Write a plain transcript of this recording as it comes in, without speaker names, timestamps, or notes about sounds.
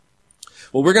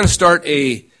Well, we're going to start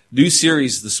a new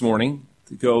series this morning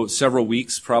to go several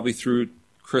weeks, probably through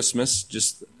Christmas,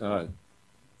 just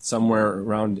somewhere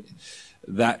around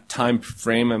that time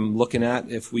frame I'm looking at,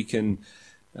 if we can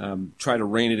try to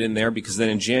rein it in there, because then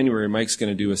in January, Mike's going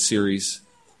to do a series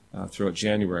throughout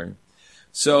January.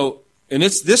 So, and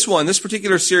it's this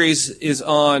particular series is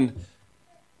on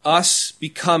us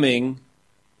becoming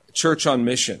a church on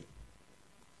mission.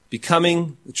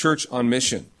 Becoming the church on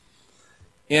mission.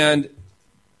 And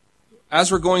as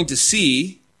we're going to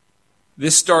see,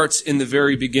 this starts in the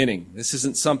very beginning. This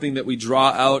isn't something that we draw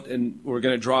out and we're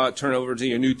going to turn over to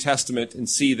your New Testament and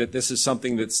see that this is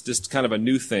something that's just kind of a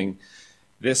new thing.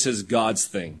 This is God's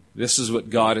thing. This is what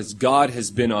God is. God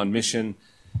has been on mission.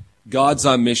 God's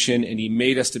on mission, and He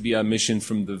made us to be on mission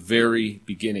from the very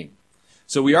beginning.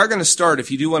 So we are going to start,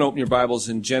 if you do want to open your Bibles,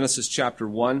 in Genesis chapter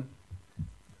 1.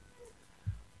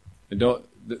 And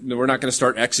we're not going to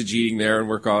start exegeting there and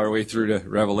work all our way through to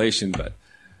Revelation, but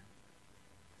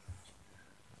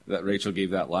that Rachel gave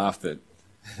that laugh that,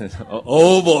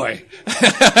 oh boy.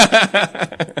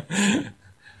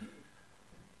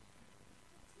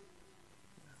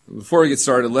 Before we get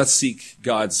started, let's seek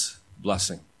God's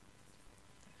blessing.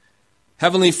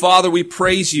 Heavenly Father, we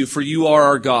praise You, for You are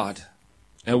our God,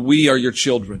 and we are Your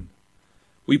children.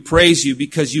 We praise You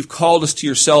because You've called us to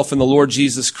Yourself in the Lord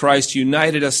Jesus Christ,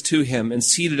 united us to Him, and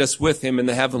seated us with Him in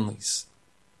the heavenlies,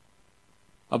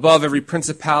 above every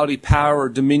principality, power,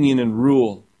 dominion, and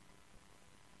rule.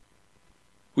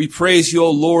 We praise You,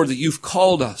 O Lord, that You've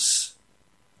called us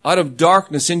out of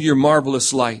darkness into Your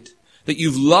marvelous light, that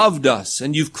You've loved us,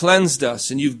 and You've cleansed us,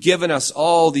 and You've given us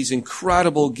all these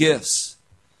incredible gifts.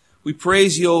 We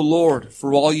praise You, O Lord,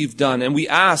 for all You've done, and we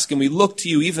ask and we look to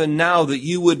You even now that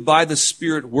You would, by the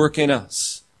Spirit, work in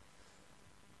us.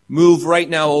 Move right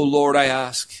now, O Lord, I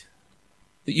ask,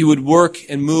 that You would work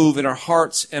and move in our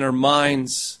hearts and our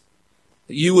minds,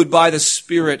 that You would, by the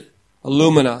Spirit,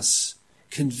 illumine us,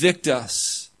 convict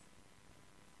us,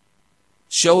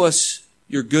 show us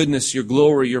Your goodness, Your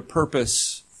glory, Your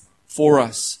purpose for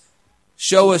us.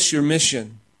 Show us Your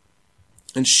mission,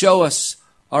 and show us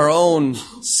our own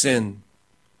sin.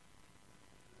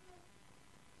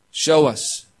 Show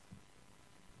us.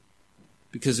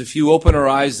 Because if You open our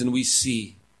eyes and we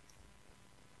see,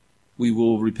 we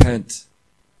will repent.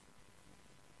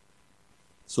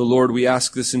 So Lord, we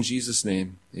ask this in Jesus'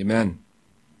 name. Amen.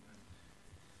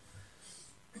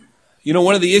 You know,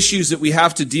 one of the issues that we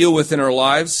have to deal with in our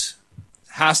lives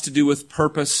has to do with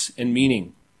purpose and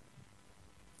meaning.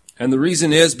 And the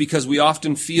reason is because we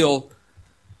often feel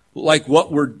like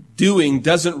what we're doing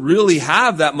doesn't really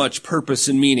have that much purpose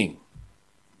and meaning.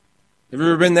 Have you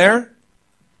ever been there?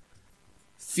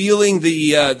 Feeling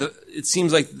it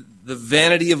seems like the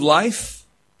vanity of life.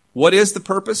 What is the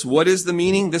purpose? What is the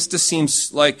meaning? This just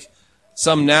seems like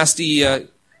some nasty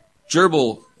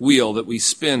gerbil wheel that we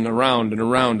spin around and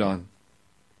around on.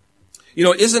 You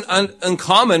know, it isn't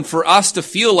uncommon for us to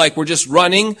feel like we're just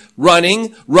running,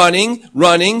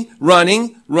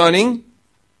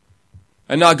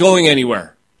 and not going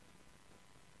anywhere.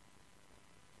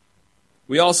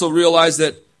 We also realize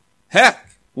that,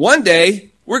 heck, one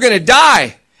day we're going to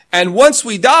die. And once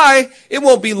we die, it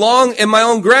won't be long and my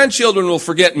own grandchildren will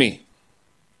forget me.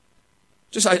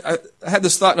 I had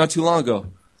this thought not too long ago.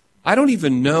 I don't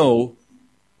even know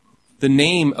the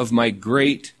name of my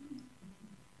great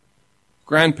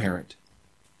grandparent.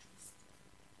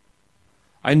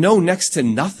 I know next to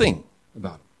nothing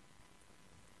about him.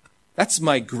 That's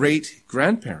my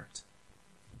great-grandparent.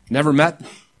 Never met the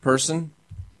person.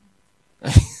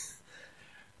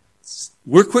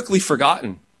 We're quickly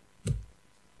forgotten.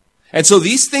 And so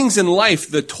these things in life,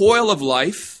 the toil of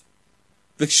life,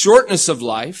 the shortness of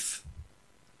life,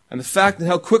 and the fact that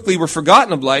how quickly we're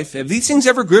forgotten of life, have these things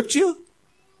ever gripped you?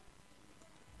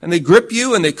 And they grip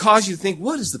you and they cause you to think,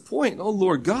 what is the point? Oh,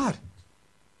 Lord God.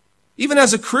 Even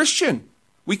as a Christian,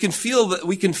 we can feel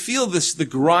this, the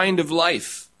grind of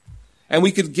life. And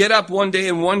we could get up one day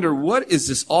and wonder, what is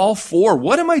this all for?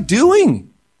 What am I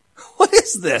doing? What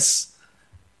is this?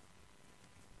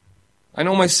 I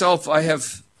know myself, I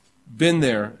have been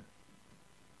there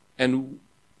and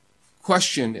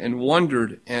questioned and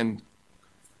wondered and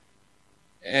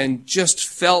just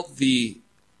felt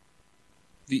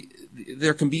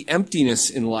there can be emptiness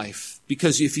in life.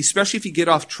 Because especially if you get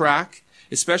off track,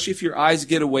 especially if your eyes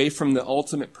get away from the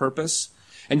ultimate purpose,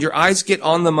 and your eyes get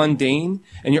on the mundane,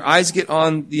 and your eyes get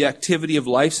on the activity of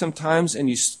life sometimes, and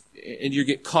you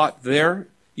get caught there,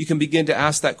 you can begin to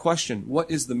ask that question,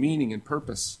 what is the meaning and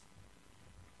purpose?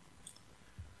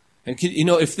 And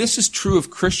if this is true of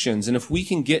Christians, and if we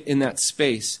can get in that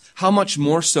space, how much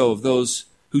more so of those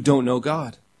who don't know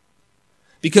God?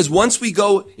 Because once we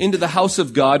go into the house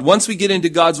of God, once we get into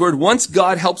God's word, once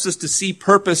God helps us to see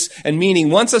purpose and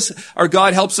meaning, our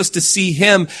God helps us to see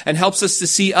him and helps us to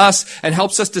see us and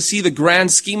helps us to see the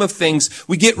grand scheme of things,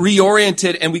 we get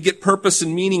reoriented and we get purpose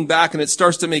and meaning back and it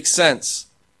starts to make sense.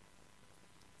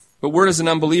 But where does an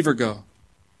unbeliever go?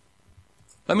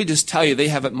 Let me just tell you, they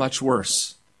have it much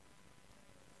worse.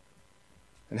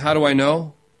 And how do I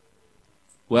know?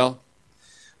 Well,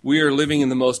 we are living in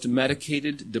the most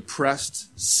medicated, depressed,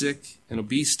 sick, and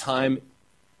obese time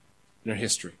in our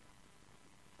history.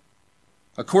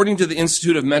 According to the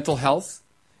Institute of Mental Health,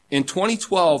 in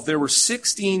 2012, there were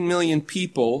 16 million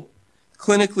people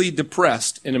clinically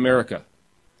depressed in America.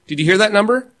 Did you hear that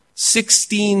number?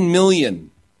 16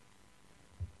 million.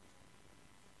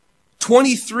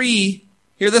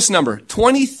 Hear this number,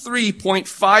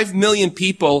 23.5 million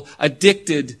people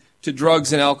addicted to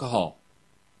drugs and alcohol.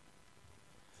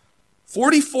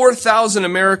 44,000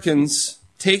 Americans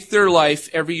take their life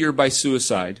every year by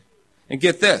suicide. And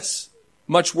get this,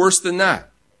 much worse than that.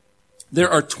 There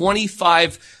are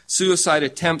 25 suicide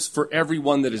attempts for every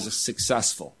one that is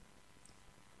successful.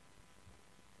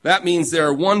 That means there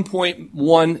are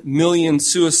 1.1 million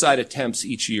suicide attempts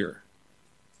each year.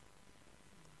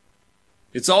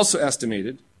 It's also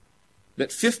estimated that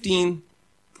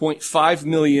 15.5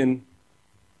 million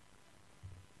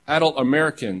adult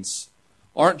Americans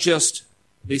aren't just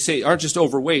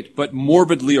overweight, but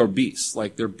morbidly obese,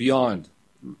 like they're beyond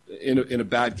in a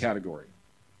bad category.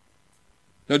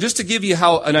 Now, just to give you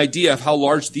an idea of how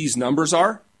large these numbers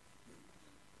are,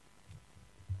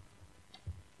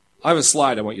 I have a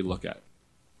slide I want you to look at.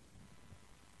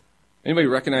 Anybody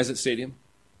recognize that stadium?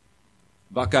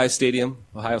 Buckeye Stadium,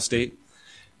 Ohio State.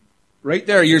 Right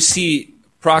there, you see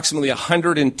approximately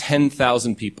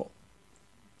 110,000 people.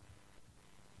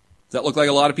 Does that look like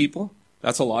a lot of people?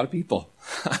 That's a lot of people.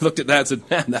 I looked at that and said,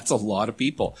 man, that's a lot of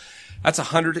people. That's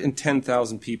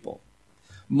 110,000 people.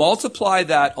 Multiply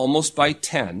that almost by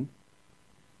 10,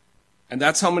 and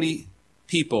that's how many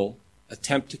people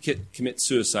attempt to commit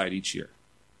suicide each year.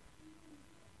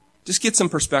 Just get some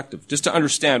perspective, just to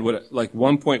understand what, like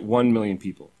 1.1 million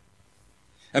people.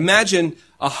 Imagine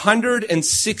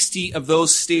 160 of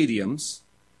those stadiums,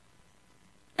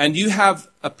 and you have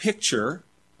a picture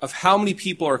of how many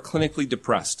people are clinically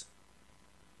depressed.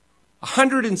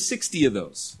 160 of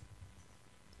those.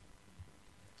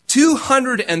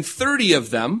 230 of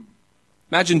them,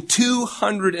 imagine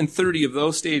 230 of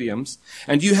those stadiums,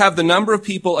 and you have the number of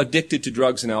people addicted to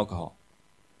drugs and alcohol.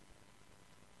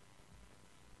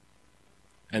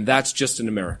 And that's just in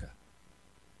America.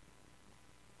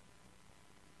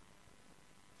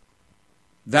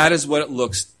 That is what it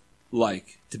looks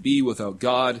like to be without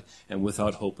God and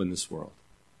without hope in this world.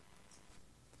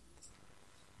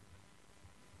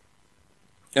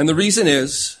 And the reason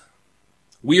is,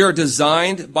 we are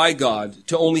designed by God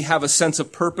to only have a sense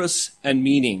of purpose and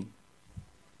meaning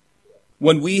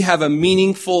when we have a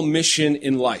meaningful mission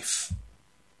in life.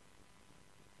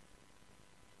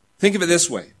 Think of it this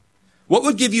way. What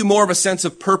would give you more of a sense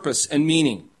of purpose and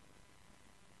meaning?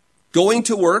 Going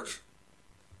to work,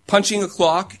 punching a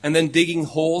clock, and then digging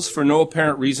holes for no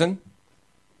apparent reason?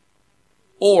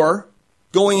 Or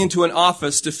going into an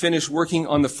office to finish working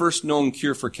on the first known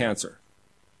cure for cancer?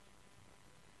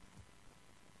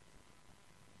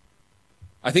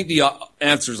 I think the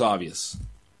answer is obvious.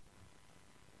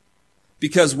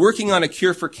 Because working on a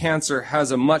cure for cancer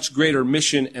has a much greater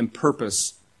mission and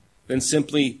purpose than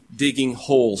simply digging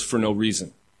holes for no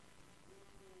reason.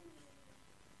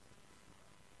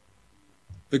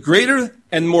 The greater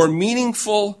and more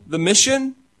meaningful the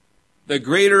mission, the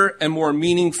greater and more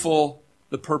meaningful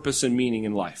the purpose and meaning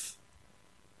in life.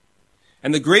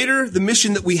 And the greater the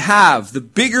mission that we have, the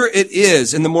bigger it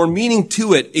is, and the more meaning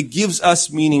to it, it gives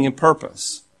us meaning and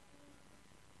purpose.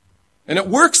 And it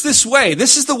works this way.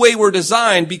 This is the way we're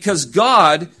designed because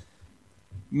God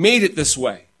made it this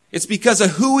way. It's because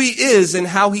of who He is and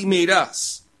how He made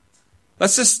us.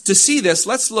 To see this,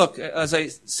 let's look, as I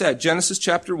said, Genesis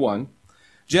chapter 1.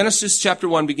 Genesis chapter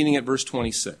 1, beginning at verse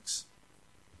 26.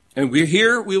 And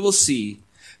we will see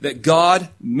that God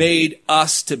made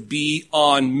us to be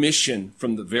on mission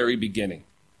from the very beginning.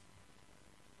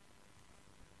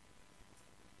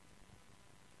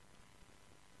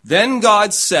 Then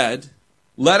God said,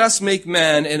 "Let us make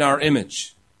man in our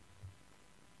image,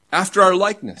 after our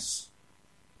likeness.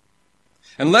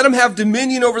 And let him have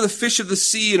dominion over the fish of the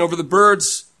sea and over the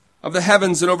birds of the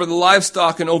heavens and over the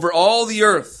livestock and over all the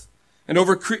earth and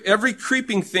over every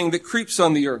creeping thing that creeps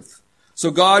on the earth." So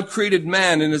God created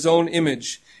man in His own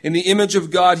image. In the image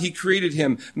of God He created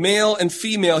him. Male and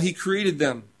female He created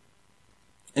them.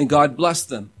 And God blessed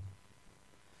them.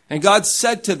 And God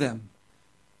said to them,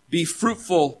 be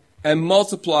fruitful and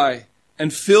multiply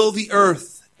and fill the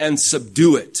earth and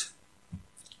subdue it.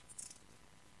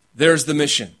 There's the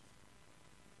mission.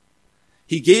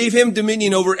 He gave him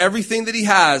dominion over everything that he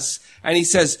has, and he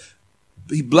says,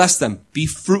 he blessed them, be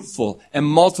fruitful and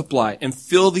multiply and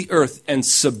fill the earth and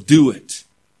subdue it.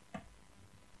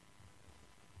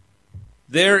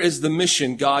 There is the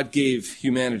mission God gave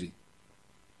humanity.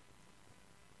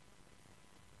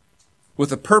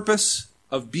 With a purpose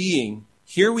of being,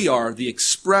 here we are, the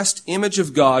expressed image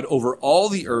of God over all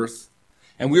the earth,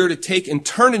 and we are to take and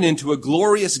turn it into a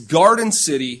glorious garden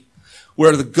city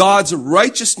where the God's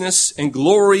righteousness and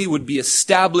glory would be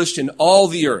established in all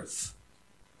the earth.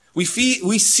 We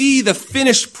see the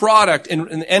finished product in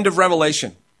the end of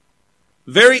Revelation.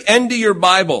 The very end of your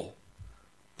Bible.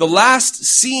 The last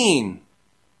scene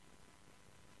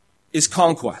is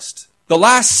conquest. The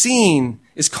last scene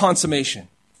is consummation.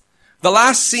 The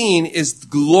last scene is the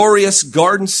glorious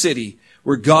garden city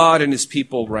where God and his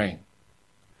people reign.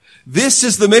 This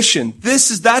is the mission.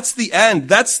 That's the end.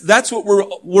 That's what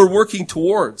we're working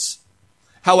towards.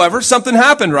 However, something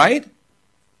happened, right?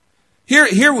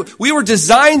 Here, we were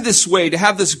designed this way to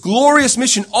have this glorious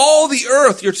mission. All the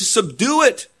earth, you're to subdue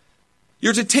it.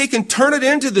 You're to take and turn it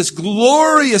into this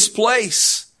glorious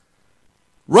place.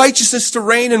 Righteousness to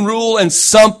reign and rule, and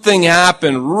something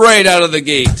happened right out of the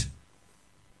gate.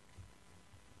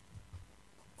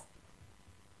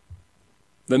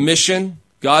 The mission,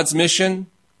 God's mission,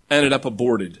 ended up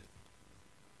aborted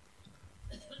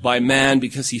by man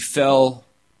because he fell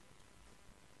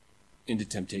into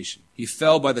temptation. He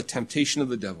fell by the temptation of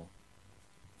the devil.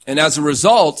 And as a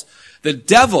result, the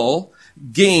devil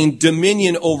gained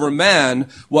dominion over man,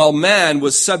 while man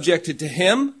was subjected to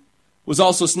him, was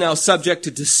also now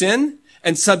subjected to sin,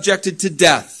 and subjected to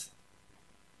death.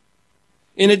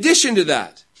 In addition to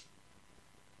that,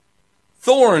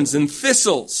 thorns and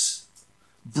thistles,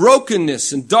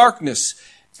 brokenness and darkness,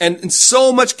 and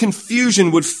so much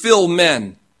confusion would fill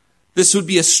men. This would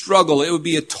be a struggle. It would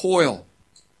be a toil.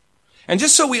 And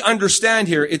just so we understand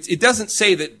here, it doesn't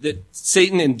say that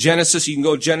Satan in Genesis, you can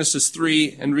go to Genesis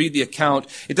 3 and read the account.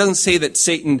 It doesn't say that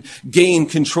Satan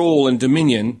gained control and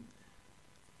dominion.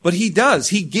 But he does.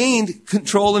 He gained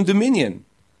control and dominion.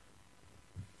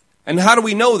 And how do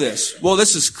we know this? Well,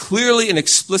 this is clearly and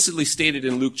explicitly stated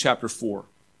in Luke chapter 4.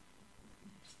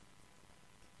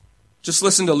 Just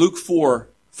listen to Luke 4,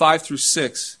 5 through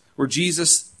 6, where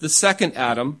Jesus, the second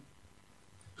Adam,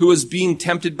 who was being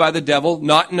tempted by the devil,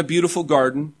 not in a beautiful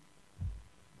garden,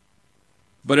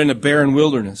 but in a barren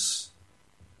wilderness.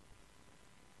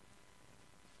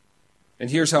 And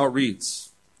here's how it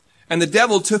reads. And the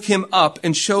devil took him up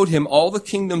and showed him all the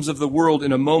kingdoms of the world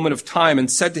in a moment of time and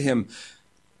said to him,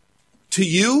 to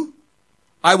you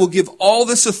I will give all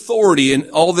this authority and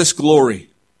all this glory,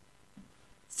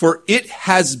 for it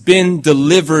has been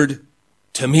delivered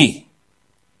to me,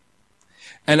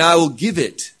 and I will give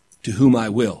it to whom I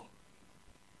will.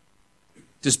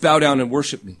 Just bow down and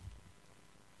worship me.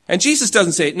 And Jesus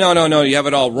doesn't say, no, you have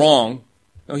it all wrong.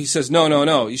 No, he says,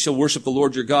 no, you shall worship the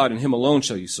Lord your God, and him alone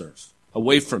shall you serve.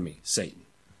 Away from me, Satan.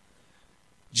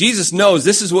 Jesus knows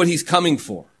this is what he's coming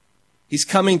for. He's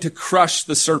coming to crush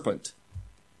the serpent.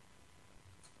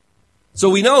 So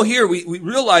we know here, we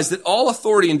realize that all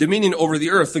authority and dominion over the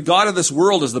earth, the God of this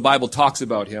world, as the Bible talks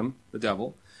about him, the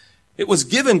devil, it was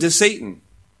given to Satan,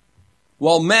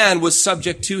 while man was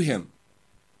subject to him.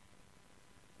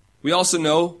 We also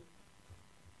know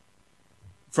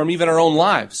from even our own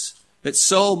lives that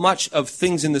so much of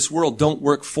things in this world don't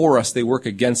work for us, they work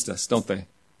against us, don't they?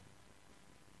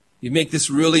 You make this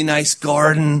really nice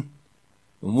garden,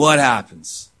 and what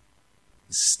happens?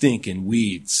 Stinking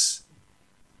weeds.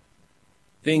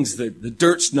 Things that the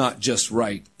dirt's not just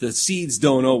right. The seeds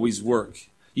don't always work.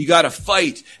 You gotta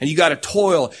fight, and you gotta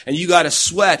toil, and you gotta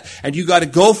sweat, and you gotta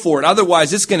go for it.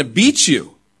 Otherwise, it's gonna beat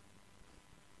you.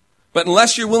 But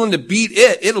unless you're willing to beat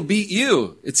it, it'll beat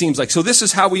you, it seems like. So this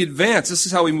is how we advance. This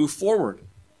is how we move forward.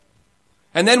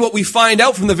 And then what we find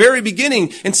out from the very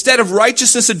beginning, instead of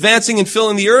righteousness advancing and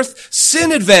filling the earth,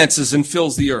 sin advances and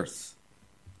fills the earth.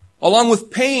 Along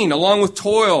with pain, along with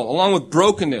toil, along with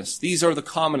brokenness. These are the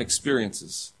common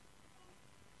experiences.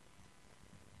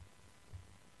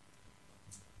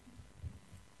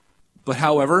 But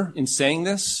however, in saying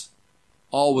this,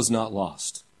 all was not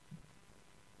lost.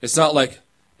 It's not like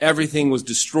everything was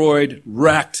destroyed,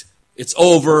 wrecked, it's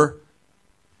over,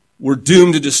 we're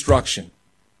doomed to destruction.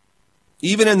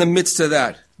 Even in the midst of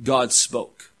that, God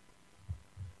spoke.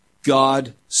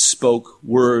 God spoke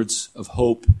words of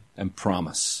hope and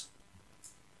promise.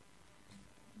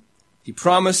 He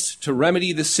promised to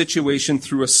remedy this situation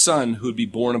through a son who would be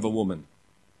born of a woman.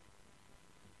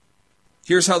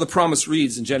 Here's how the promise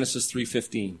reads in Genesis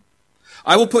 3:15.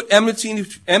 I will put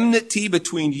enmity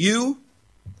between you,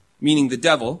 meaning the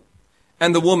devil,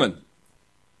 and the woman,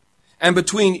 and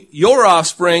between your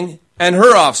offspring and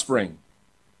her offspring.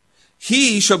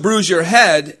 He shall bruise your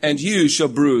head, and you shall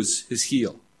bruise his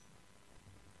heel.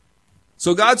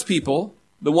 So God's people,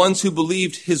 the ones who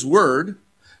believed his word,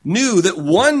 knew that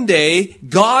one day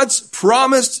God's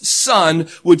promised son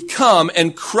would come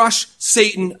and crush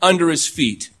Satan under his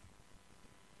feet,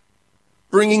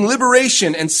 bringing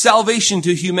liberation and salvation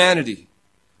to humanity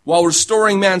while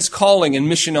restoring man's calling and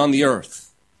mission on the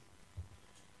earth.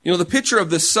 You know, the picture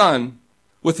of the son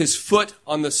with his foot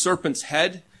on the serpent's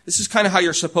head, this is kind of how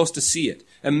you're supposed to see it.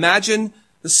 Imagine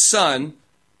the son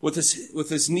with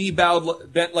his knee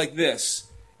bent like this,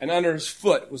 and under his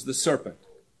foot was the serpent.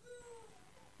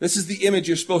 This is the image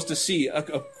you're supposed to see,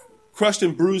 a crushed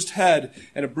and bruised head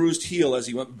and a bruised heel as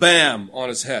he went bam on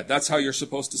his head. That's how you're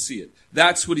supposed to see it.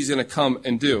 That's what he's going to come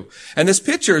and do. And this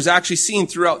picture is actually seen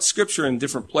throughout Scripture in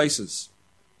different places.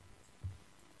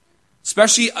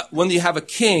 Especially when you have a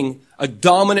king, a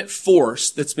dominant force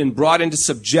that's been brought into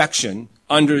subjection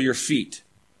under your feet.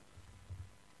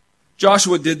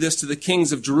 Joshua did this to the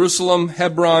kings of Jerusalem,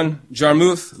 Hebron,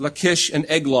 Jarmuth, Lachish, and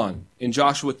Eglon in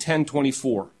Joshua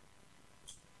 10:24.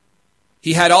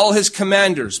 He had all his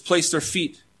commanders place their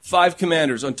feet, 5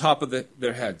 commanders, on top of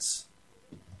their heads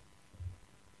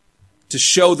to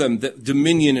show them that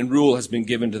dominion and rule has been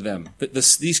given to them, that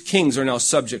these kings are now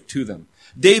subject to them.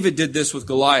 David did this with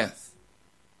Goliath.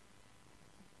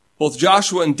 Both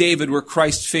Joshua and David were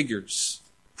Christ figures,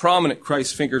 prominent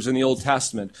Christ figures in the Old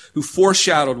Testament, who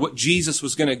foreshadowed what Jesus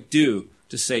was going to do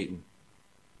to Satan.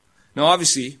 Now,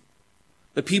 obviously,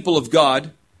 the people of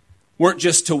God weren't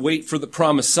just to wait for the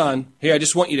promised son. Hey, I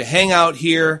just want you to hang out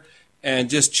here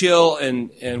and just chill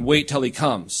and wait till he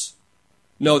comes.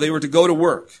 No, they were to go to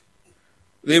work.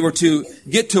 They were to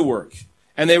get to work.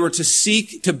 And they were to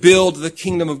seek to build the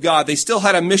kingdom of God. They still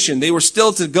had a mission. They were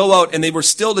still to go out and they were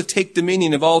still to take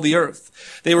dominion of all the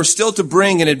earth. They were still to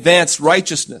bring and advance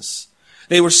righteousness.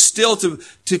 They were still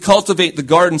to cultivate the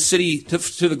garden city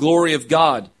to the glory of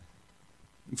God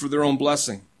and for their own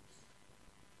blessing.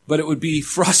 But it would be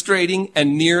frustrating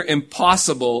and near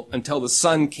impossible until the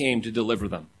Son came to deliver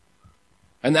them.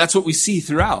 And that's what we see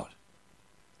throughout.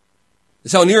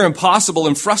 It's how near impossible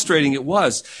and frustrating it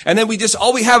was. And then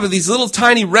all we have are these little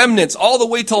tiny remnants all the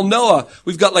way till Noah.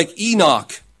 We've got like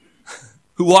Enoch,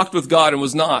 who walked with God and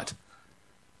was not.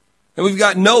 And we've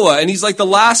got Noah, and he's like the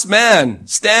last man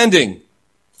standing.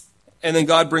 And then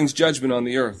God brings judgment on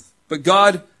the earth.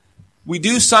 But we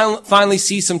do finally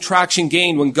see some traction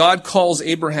gained when God calls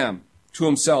Abraham to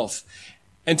himself.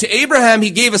 And to Abraham, he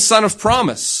gave a son of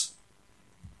promise.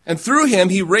 And through him,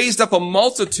 he raised up a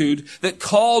multitude that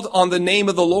called on the name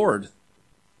of the Lord.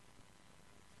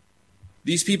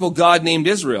 These people God named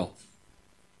Israel.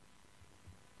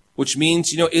 Which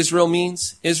means, you know what Israel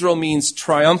means? Israel means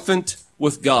triumphant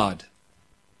with God.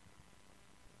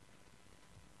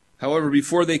 However,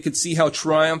 before they could see how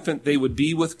triumphant they would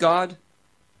be with God,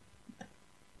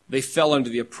 they fell under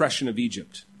the oppression of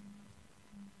Egypt.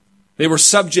 They were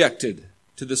subjected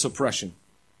to this oppression.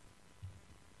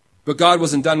 But God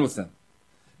wasn't done with them.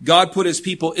 God put his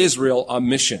people Israel on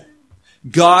mission.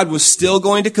 God was still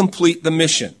going to complete the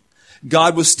mission.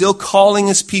 God was still calling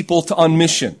his people on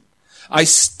mission. I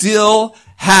still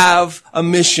have a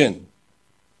mission.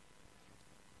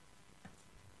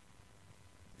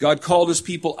 God called his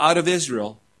people out of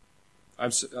Israel.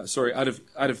 Out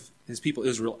of his people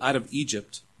Israel, out of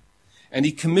Egypt. And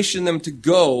he commissioned them to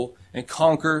go and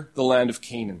conquer the land of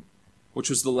Canaan, which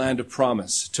was the land of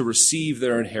promise, to receive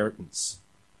their inheritance.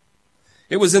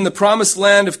 It was in the promised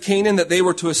land of Canaan that they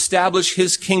were to establish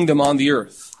his kingdom on the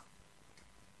earth.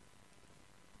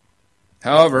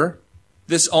 However,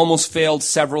 this almost failed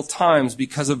several times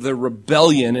because of their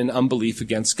rebellion and unbelief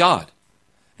against God.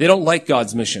 They don't like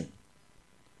God's mission.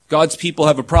 God's people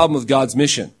have a problem with God's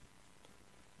mission.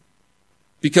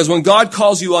 Because when God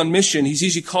calls you on mission, he's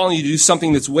usually calling you to do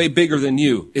something that's way bigger than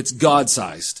you. It's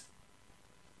God-sized.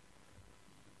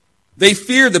 They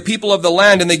feared the people of the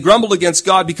land, and they grumbled against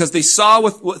God because they saw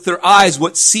with their eyes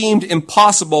what seemed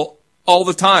impossible all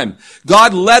the time.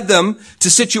 God led them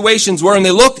to situations where when they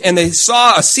looked and they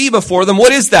saw a sea before them,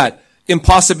 what is that?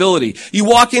 Impossibility. You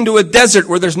walk into a desert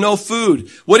where there's no food.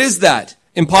 What is that?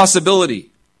 Impossibility.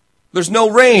 There's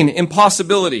no rain.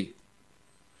 Impossibility.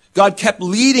 God kept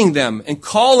leading them and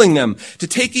calling them to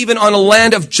take even on a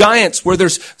land of giants where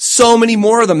there's so many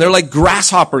more of them. They're like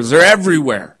grasshoppers. They're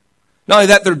everywhere. Not only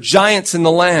that, they're giants in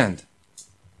the land.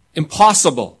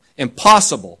 Impossible.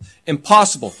 Impossible.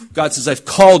 Impossible. God says, I've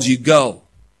called you, go.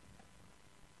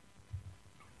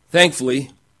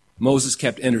 Thankfully, Moses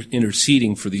kept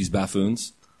interceding for these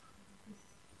buffoons.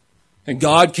 And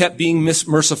God kept being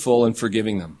merciful and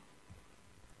forgiving them.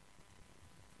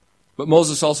 But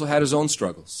Moses also had his own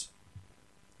struggles.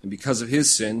 And because of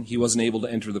his sin, he wasn't able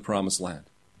to enter the promised land.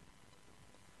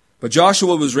 But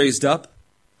Joshua was raised up,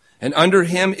 and under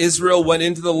him Israel went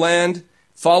into the land,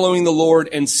 following the Lord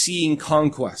and seeing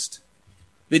conquest.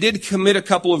 They did commit a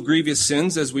couple of grievous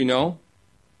sins, as we know,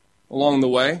 along the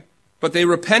way, but they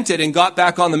repented and got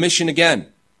back on the mission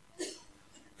again.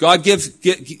 God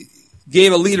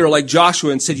gave a leader like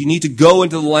Joshua and said, you need to go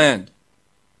into the land.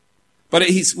 But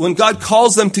when God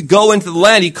calls them to go into the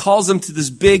land, he calls them to this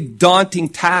big, daunting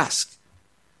task.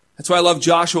 That's why I love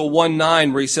Joshua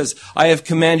 1:9, where he says, I have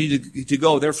commanded you to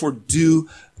go. Therefore, do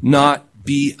not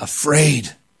be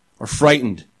afraid or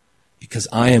frightened, because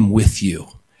I am with you,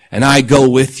 and I go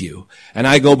with you, and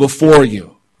I go before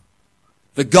you.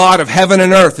 The God of heaven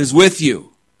and earth is with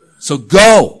you. So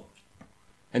go.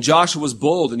 And Joshua was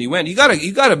bold, and he went. You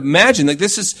gotta imagine, like,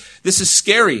 this is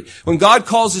scary. When God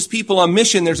calls his people on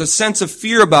mission, there's a sense of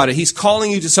fear about it. He's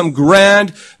calling you to some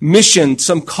grand mission,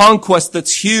 some conquest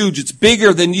that's huge. It's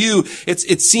bigger than you.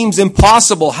 It seems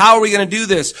impossible. How are we gonna do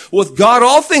this? Well, with God,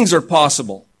 all things are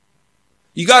possible.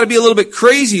 You gotta be a little bit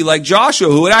crazy like Joshua,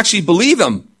 who would actually believe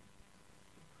him.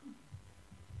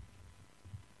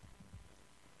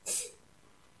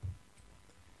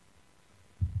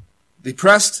 They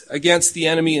pressed against the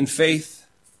enemy in faith.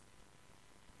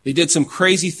 They did some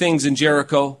crazy things in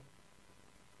Jericho.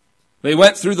 They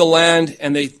went through the land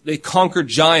and they conquered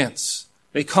giants.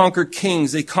 They conquered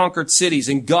kings. They conquered cities.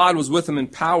 And God was with them in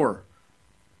power.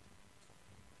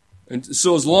 And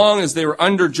so as long as they were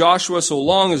under Joshua, so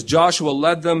long as Joshua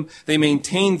led them, they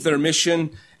maintained their mission,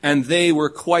 and they were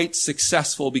quite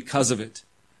successful because of it.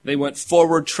 They went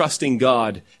forward trusting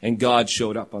God, and God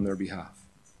showed up on their behalf.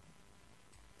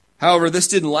 However, this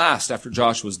didn't last after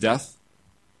Joshua's death.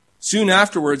 Soon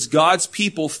afterwards, God's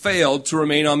people failed to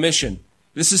remain on mission.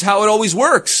 This is how it always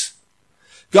works.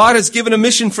 God has given a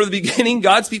mission for the beginning.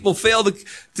 God's people fail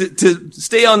to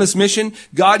stay on this mission.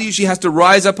 God usually has to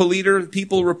rise up a leader.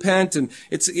 People repent, and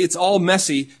it's all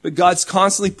messy. But God's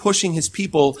constantly pushing his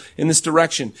people in this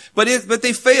direction. But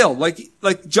they fail.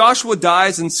 Like Joshua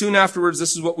dies, and soon afterwards,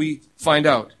 this is what we find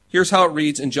out. Here's how it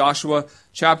reads in Judges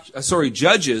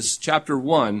chapter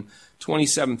 1,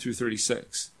 27 through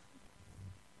 36.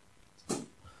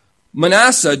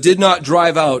 Manasseh did not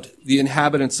drive out the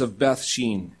inhabitants of Beth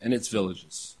Shean and its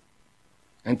villages,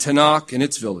 and Tanakh and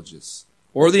its villages,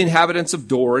 or the inhabitants of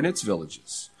Dor and its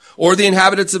villages, or the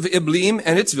inhabitants of Iblim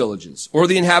and its villages, or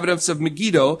the inhabitants of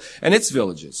Megiddo and its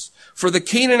villages, for the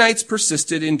Canaanites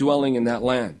persisted in dwelling in that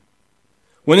land.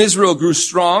 When Israel grew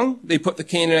strong, they put the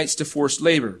Canaanites to forced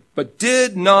labor, but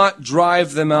did not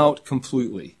drive them out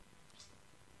completely.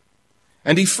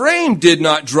 And Ephraim did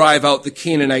not drive out the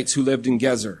Canaanites who lived in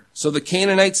Gezer. So the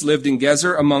Canaanites lived in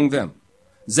Gezer among them.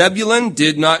 Zebulun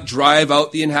did not drive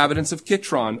out the inhabitants of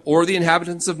Kitron or the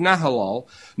inhabitants of Nahalal.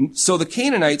 So the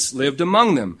Canaanites lived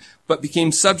among them, but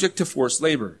became subject to forced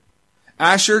labor.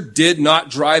 Asher did not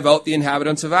drive out the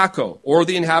inhabitants of Akko or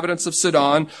the inhabitants of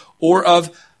Sidon or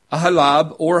of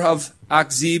Ahalab, or of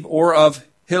Akzib, or of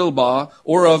Hilbah,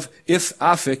 or of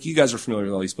Afik. You guys are familiar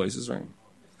with all these places, right?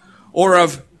 Or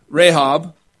of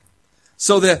Rehob.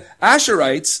 So the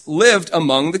Asherites lived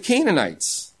among the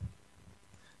Canaanites,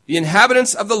 the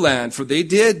inhabitants of the land, for they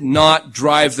did not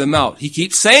drive them out. He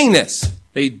keeps saying this.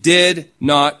 They did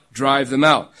not drive them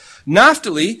out.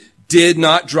 Naphtali did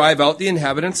not drive out the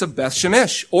inhabitants of Beth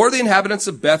Shemesh, or the inhabitants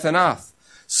of Beth Anath.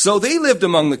 So they lived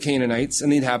among the Canaanites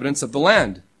and the inhabitants of the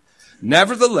land.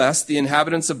 Nevertheless, the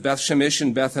inhabitants of Beth Shemesh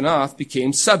and Beth Anath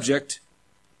became subject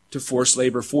to forced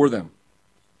labor for them.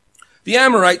 The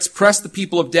Amorites pressed the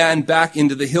people of Dan back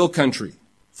into the hill country,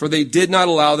 for they did not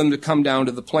allow them to come down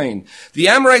to the plain. The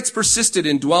Amorites persisted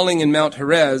in dwelling in Mount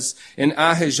Herez, in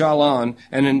Ahijalan,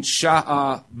 and in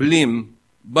Sha'ablim,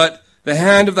 but the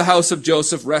hand of the house of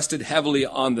Joseph rested heavily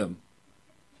on them,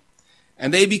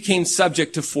 and they became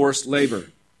subject to forced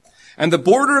labor. And the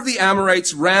border of the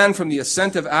Amorites ran from the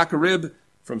ascent of Acharib,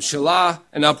 from Shelah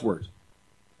and upward.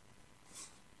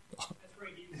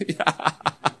 Yeah.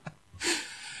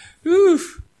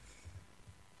 Oof.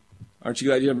 Aren't you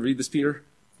glad you didn't read this, Peter?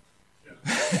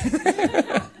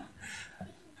 Yeah.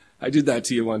 I did that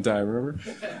to you one time, remember?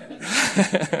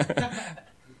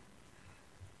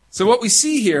 So what we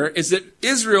see here is that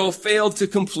Israel failed to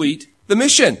complete the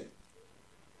mission.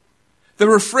 The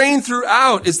refrain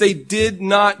throughout is they did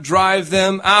not drive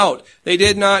them out. They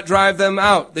did not drive them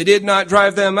out. They did not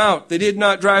drive them out. They did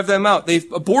not drive them out. They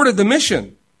aborted the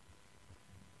mission.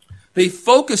 They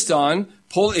focused on,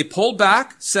 they pulled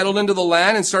back, settled into the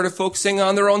land, and started focusing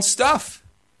on their own stuff.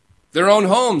 Their own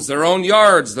homes, their own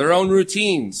yards, their own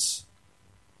routines.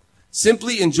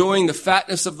 Simply enjoying the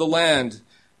fatness of the land,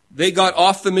 they got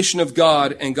off the mission of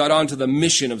God and got onto the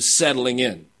mission of settling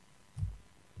in.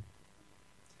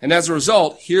 And as a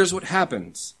result, here's what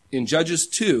happens in Judges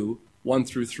 2, 1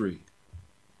 through 3.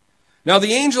 Now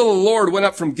the angel of the Lord went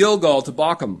up from Gilgal to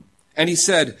Bochum, and he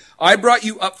said, I brought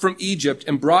you up from Egypt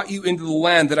and brought you into the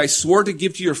land that I swore to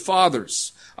give to your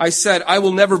fathers. I said, I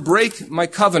will never break my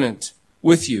covenant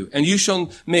with you, and you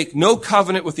shall make no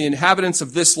covenant with the inhabitants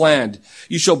of this land.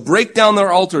 You shall break down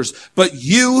their altars, but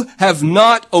you have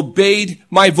not obeyed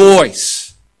my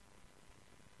voice.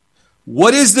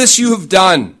 What is this you have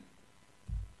done?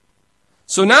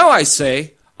 So now I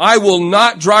say, I will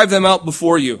not drive them out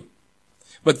before you,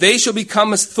 but they shall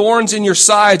become as thorns in your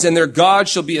sides, and their God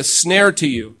shall be a snare to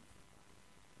you.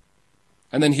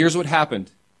 And then here's what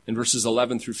happened in verses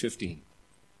 11 through 15.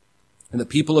 And the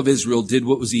people of Israel did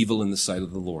what was evil in the sight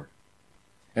of the Lord.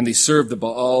 And they served the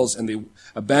Baals, and they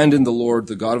abandoned the Lord,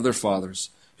 the God of their fathers,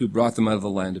 who brought them out of the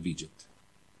land of Egypt.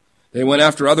 They went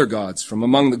after other gods from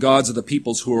among the gods of the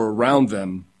peoples who were around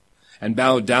them, and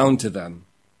bowed down to them.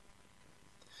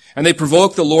 And they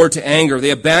provoked the Lord to anger. They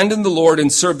abandoned the Lord and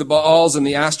served the Baals and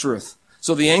the Ashtoreth.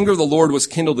 So the anger of the Lord was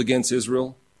kindled against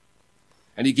Israel.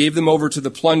 And he gave them over to the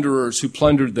plunderers who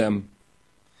plundered them.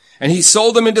 And he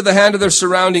sold them into the hand of their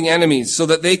surrounding enemies, so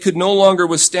that they could no longer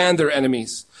withstand their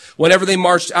enemies. Whenever they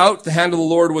marched out, the hand of the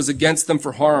Lord was against them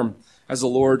for harm, as the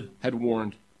Lord had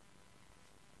warned,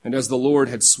 and as the Lord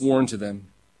had sworn to them.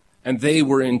 And they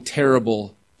were in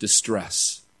terrible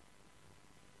distress.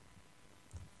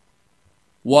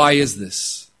 Why is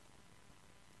this?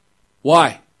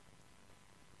 Why?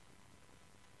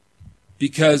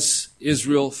 Because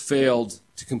Israel failed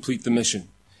to complete the mission.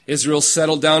 Israel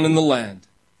settled down in the land,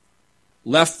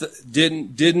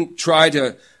 didn't try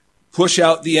to push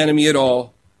out the enemy at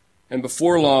all, and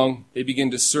before long they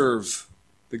begin to serve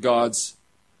the gods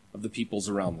of the peoples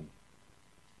around them.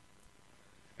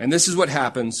 And this is what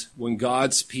happens when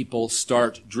God's people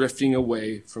start drifting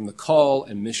away from the call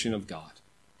and mission of God.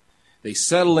 They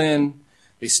settle in,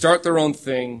 they start their own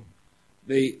thing,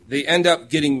 they end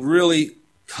up getting really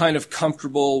kind of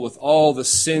comfortable with all the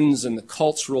sins and the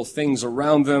cultural things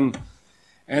around them,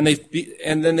 and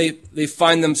then they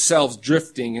find themselves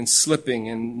drifting and slipping,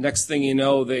 and next thing you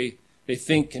know, they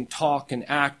think and talk and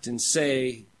act and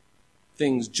say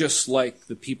things just like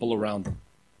the people around them.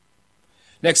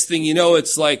 Next thing you know,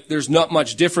 it's like there's not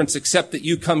much difference except that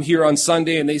you come here on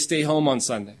Sunday and they stay home on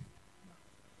Sunday.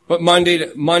 But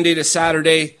Monday to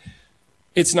Saturday,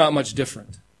 it's not much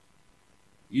different.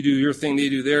 You do your thing, they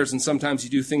do theirs, and sometimes you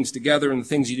do things together, and the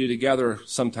things you do together are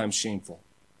sometimes shameful.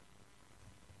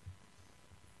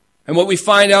 And what we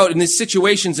find out in these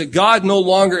situations is that God no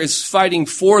longer is fighting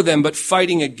for them, but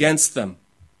fighting against them.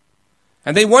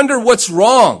 And they wonder what's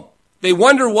wrong. They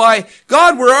wonder why,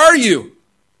 God, where are you?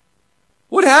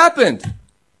 What happened?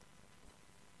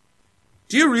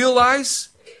 Do you realize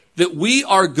that we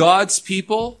are God's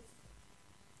people?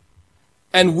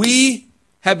 And we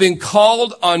have been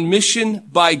called on mission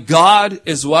by God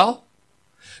as well.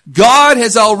 God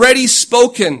has already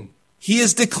spoken. He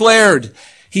has declared.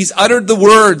 He's uttered the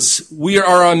words, we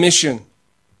are on mission.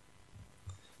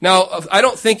 Now, I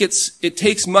don't think it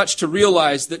takes much to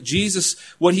realize that Jesus,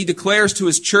 what he declares to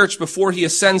his church before he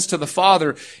ascends to the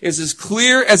Father, is as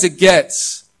clear as it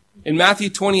gets in Matthew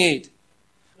 28,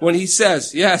 when he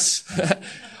says, yes,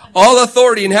 all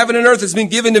authority in heaven and earth has been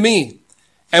given to me.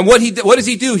 And what does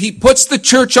he do? He puts the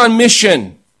church on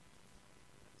mission.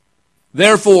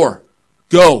 Therefore,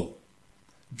 go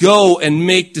and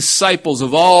make disciples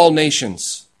of all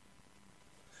nations.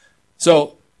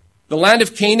 So, the land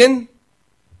of Canaan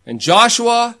and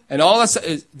Joshua and all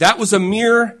that was a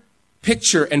mere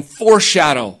picture and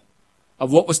foreshadow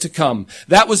of what was to come.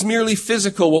 That was merely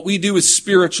physical. What we do is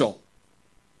spiritual.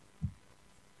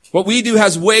 What we do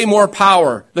has way more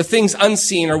power. The things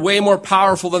unseen are way more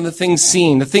powerful than the things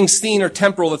seen. The things seen are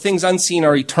temporal. The things unseen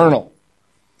are eternal.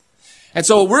 And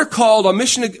so we're called on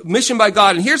mission by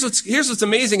God. And here's what's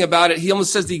amazing about it. He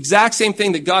almost says the exact same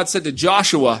thing that God said to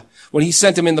Joshua when he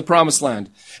sent him in the promised land.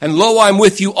 And lo, I'm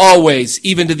with you always,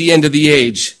 even to the end of the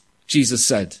age, Jesus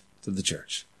said to the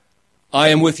church. I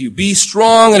am with you. Be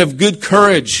strong and of good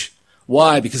courage.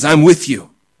 Why? Because I'm with you.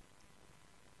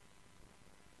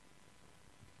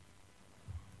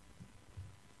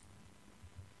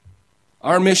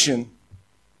 Our mission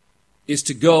is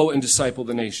to go and disciple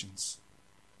the nations.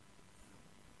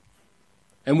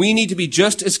 And we need to be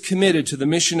just as committed to the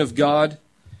mission of God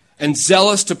and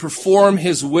zealous to perform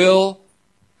His will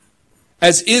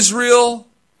as Israel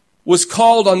was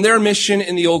called on their mission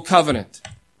in the Old Covenant.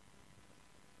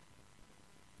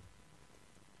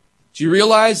 Do you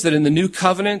realize that in the New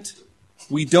Covenant,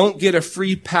 we don't get a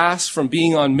free pass from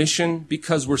being on mission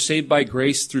because we're saved by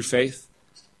grace through faith?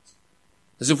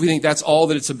 As if we think that's all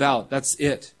that it's about. That's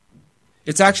it.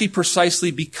 It's actually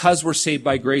precisely because we're saved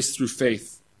by grace through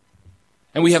faith.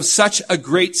 And we have such a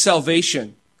great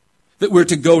salvation that we're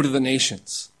to go to the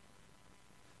nations.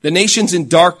 The nations in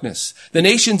darkness, the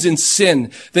nations in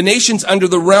sin, the nations under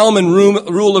the realm and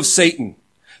rule of Satan,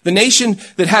 the nation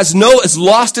that has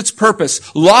lost its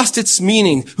purpose, lost its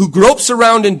meaning, who gropes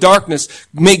around in darkness.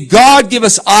 May God give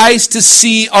us eyes to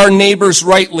see our neighbors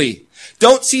rightly.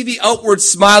 Don't see the outward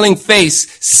smiling face.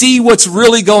 See what's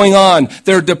really going on.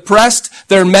 They're depressed,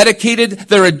 they're medicated,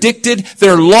 they're addicted,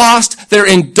 they're lost, they're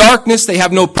in darkness, they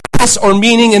have no purpose or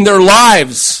meaning in their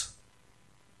lives.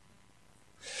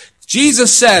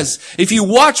 Jesus says, if you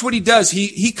watch what He does,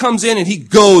 He comes in and He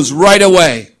goes right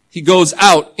away. He goes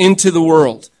out into the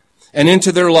world and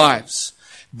into their lives,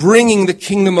 bringing the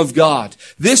kingdom of God.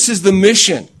 This is the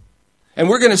mission. And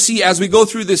we're going to see as we go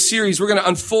through this series, we're going to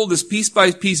unfold this piece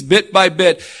by piece, bit by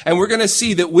bit, and we're going to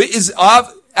see that it is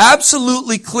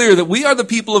absolutely clear that we are the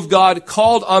people of God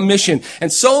called on mission.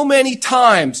 And so many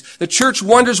times the church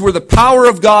wonders where the power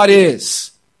of God is.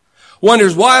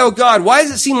 Wonders, why, oh God, why does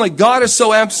it seem like God is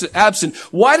so absent?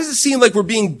 Why does it seem like we're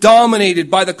being dominated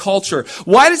by the culture?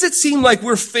 Why does it seem like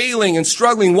we're failing and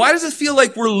struggling? Why does it feel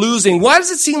like we're losing? Why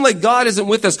does it seem like God isn't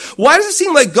with us? Why does it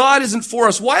seem like God isn't for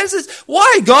us?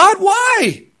 Why, God?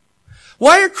 Why?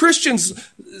 Why are Christians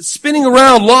spinning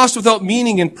around lost without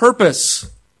meaning and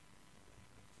purpose?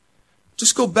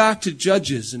 Just go back to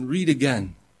Judges and read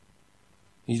again.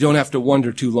 You don't have to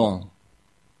wonder too long.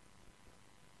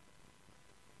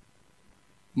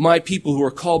 My people who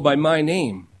are called by my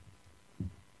name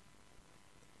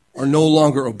are no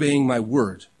longer obeying my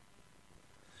word.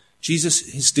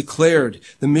 Jesus has declared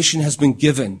the mission has been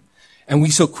given, and we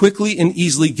so quickly and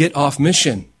easily get off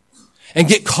mission and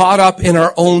get caught up in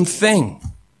our own thing.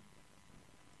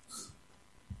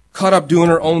 Caught up doing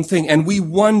our own thing, and we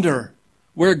wonder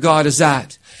where God is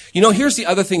at. You know, here's the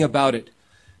other thing about it.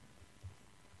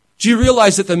 Do you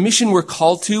realize that the mission we're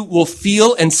called to will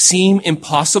feel and seem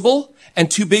impossible and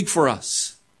too big for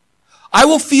us? I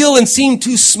will feel and seem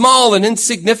too small and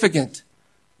insignificant.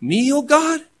 Me, oh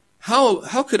God?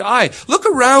 How could I? Look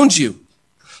around you.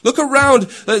 Look around.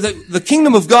 The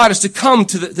kingdom of God is to come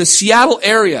to the Seattle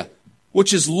area,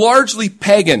 which is largely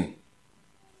pagan.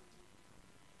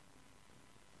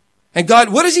 And God,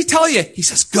 what does He tell you? He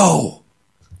says, go.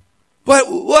 But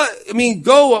what? I mean,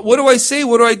 go. What do I say?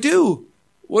 What do I do?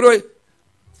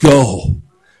 Go.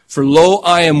 For lo,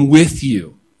 I am with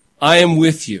you. I am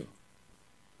with you.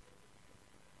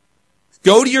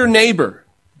 Go to your neighbor.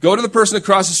 Go to the person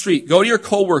across the street. Go to your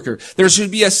coworker. There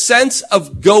should be a sense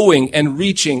of going and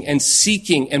reaching and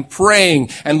seeking and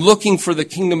praying and looking for the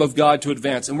kingdom of God to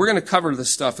advance. And we're going to cover this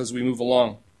stuff as we move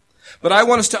along. But I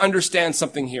want us to understand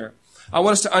something here. I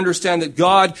want us to understand that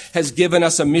God has given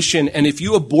us a mission, and if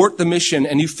you abort the mission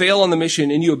and you fail on the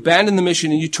mission and you abandon the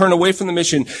mission and you turn away from the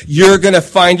mission, you're going to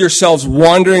find yourselves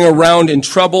wandering around in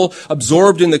trouble,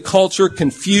 absorbed in the culture,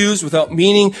 confused, without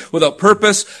meaning, without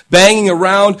purpose, banging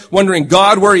around, wondering,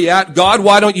 God, where are you at? God,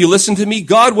 why don't you listen to me?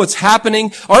 God, what's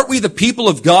happening? Aren't we the people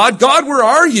of God? God, where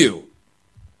are you?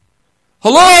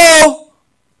 Hello?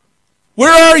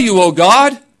 Where are you, oh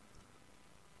God?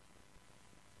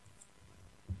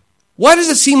 Why does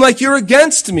it seem like you're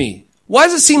against me? Why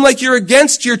does it seem like you're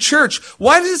against your church?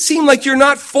 Why does it seem like you're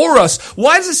not for us?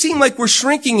 Why does it seem like we're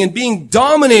shrinking and being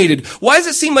dominated? Why does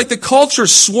it seem like the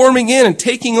culture's swarming in and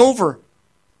taking over?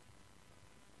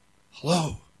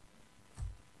 Hello.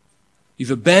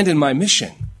 You've abandoned my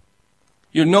mission.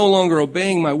 You're no longer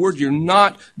obeying my word. You're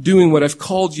not doing what I've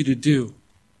called you to do.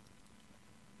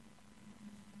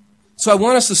 So I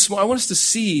want us to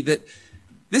see that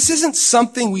this isn't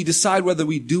something we decide whether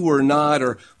we do or not,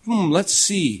 or, let's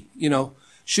see,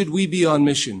 should we be on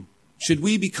mission? Should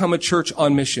we become a church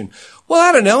on mission? Well,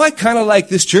 I don't know. I kind of like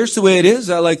this church the way it is.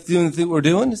 I like doing the thing we're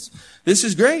doing. This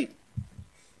is great.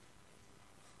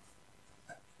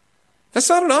 That's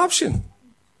not an option.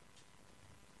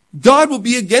 God will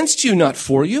be against you, not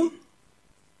for you.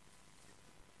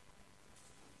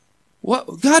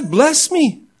 What? God bless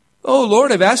me. Oh,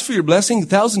 Lord, I've asked for your blessing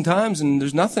 1,000 times and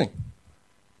there's nothing.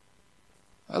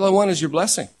 All I want is your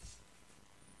blessing.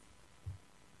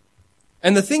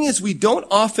 And the thing is, we don't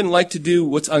often like to do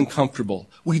what's uncomfortable.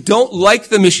 We don't like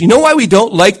the mission. You know why we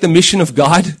don't like the mission of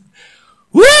God?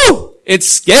 Woo! It's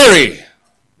scary.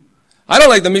 I don't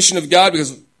like the mission of God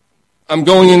because I'm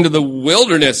going into the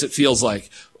wilderness, it feels like.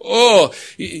 Oh,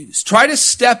 try to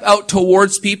step out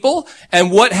towards people, and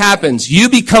what happens? You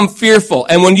become fearful.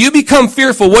 And when you become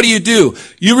fearful, what do?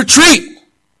 You retreat.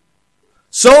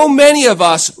 So many of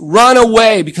us run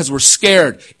away because we're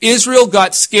scared. Israel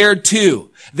got scared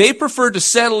too. They preferred to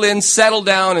settle in, settle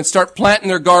down, and start planting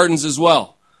their gardens as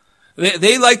well.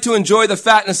 They like to enjoy the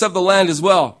fatness of the land as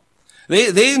well.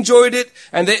 They enjoyed it,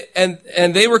 and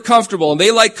they were comfortable, and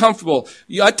they like comfortable.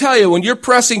 I tell you, when you're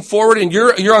pressing forward and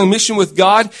you're on mission with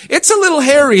God, it's a little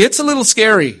hairy, it's a little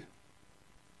scary.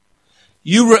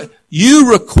 You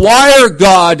require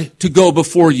God to go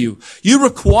before you. You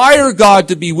require God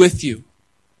to be with you.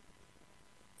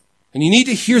 And you need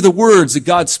to hear the words that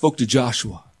God spoke to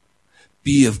Joshua.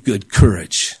 Be of good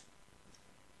courage.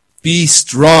 Be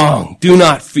strong. Do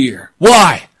not fear.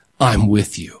 Why? I'm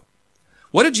with you.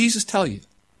 What did Jesus tell you?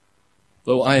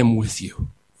 Lo, I am with you,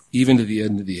 even to the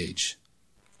end of the age.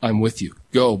 I'm with you.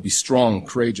 Go, be strong,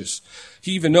 courageous.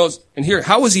 He even knows, and here,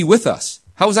 how is he with us?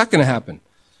 How is that going to happen?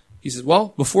 He says,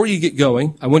 well, before you get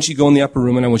going, I want you to go in the upper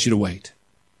room and I want you to wait.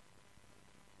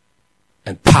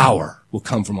 And power will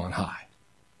come from on high.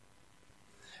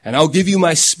 And I'll give you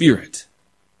my spirit.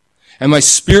 And my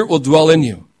spirit will dwell in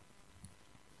you.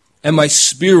 And my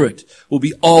spirit will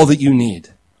be all that you need.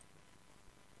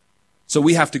 So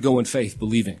we have to go in faith,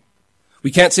 believing.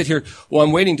 We can't sit here, well,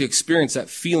 I'm waiting to experience that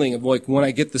feeling of like, when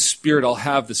I get the Spirit, I'll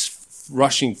have this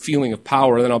rushing feeling of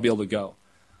power, and then I'll be able to go.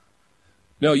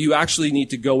 No, you actually need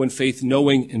to go in faith,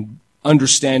 knowing and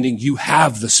understanding you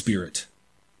have the Spirit.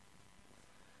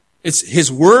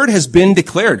 His word has been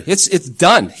declared. It's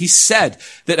done. He said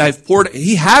that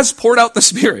he has poured out the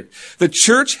Spirit. The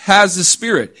church has the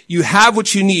Spirit. You have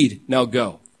what you need. Now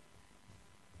go.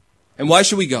 And why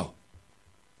should we go?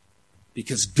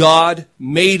 Because God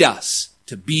made us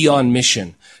to be on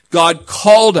mission. God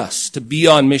called us to be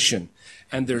on mission,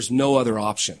 and there's no other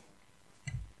option.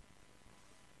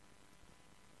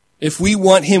 If we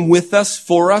want him with us,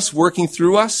 for us, working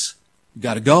through us, we've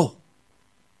got to go.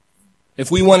 If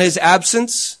we want his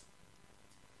absence,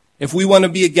 if we want to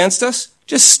be against us,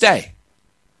 just stay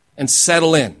and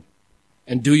settle in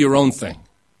and do your own thing.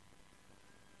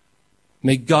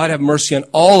 May God have mercy on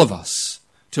all of us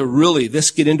to really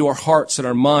this get into our hearts and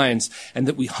our minds, and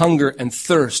that we hunger and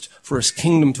thirst for his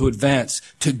kingdom to advance,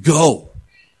 to go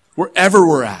wherever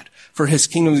we're at, for his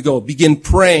kingdom to go. Begin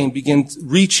praying, begin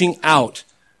reaching out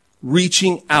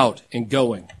and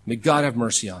going. May God have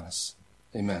mercy on us.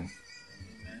 Amen.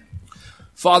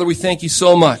 Father, we thank you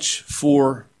so much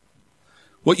for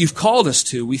what you've called us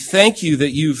to. We thank you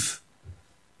that you've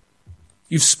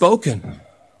spoken.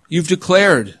 You've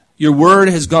declared. Your word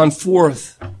has gone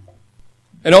forth.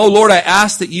 And oh Lord, I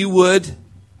ask that you would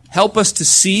help us to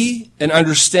see and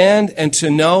understand and to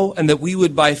know, and that we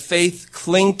would by faith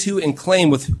cling to and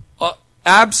claim with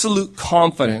absolute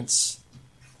confidence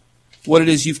what it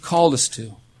is you've called us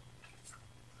to.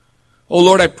 Oh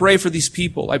Lord, I pray for these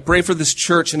people. I pray for this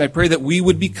church, and I pray that we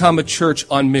would become a church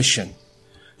on mission.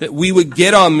 That we would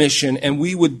get on mission, and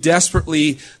we would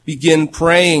desperately begin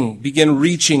praying, begin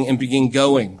reaching, and begin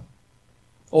going.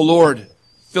 Oh Lord,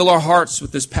 fill our hearts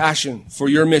with this passion for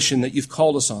your mission that you've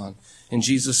called us on. In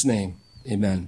Jesus' name, amen.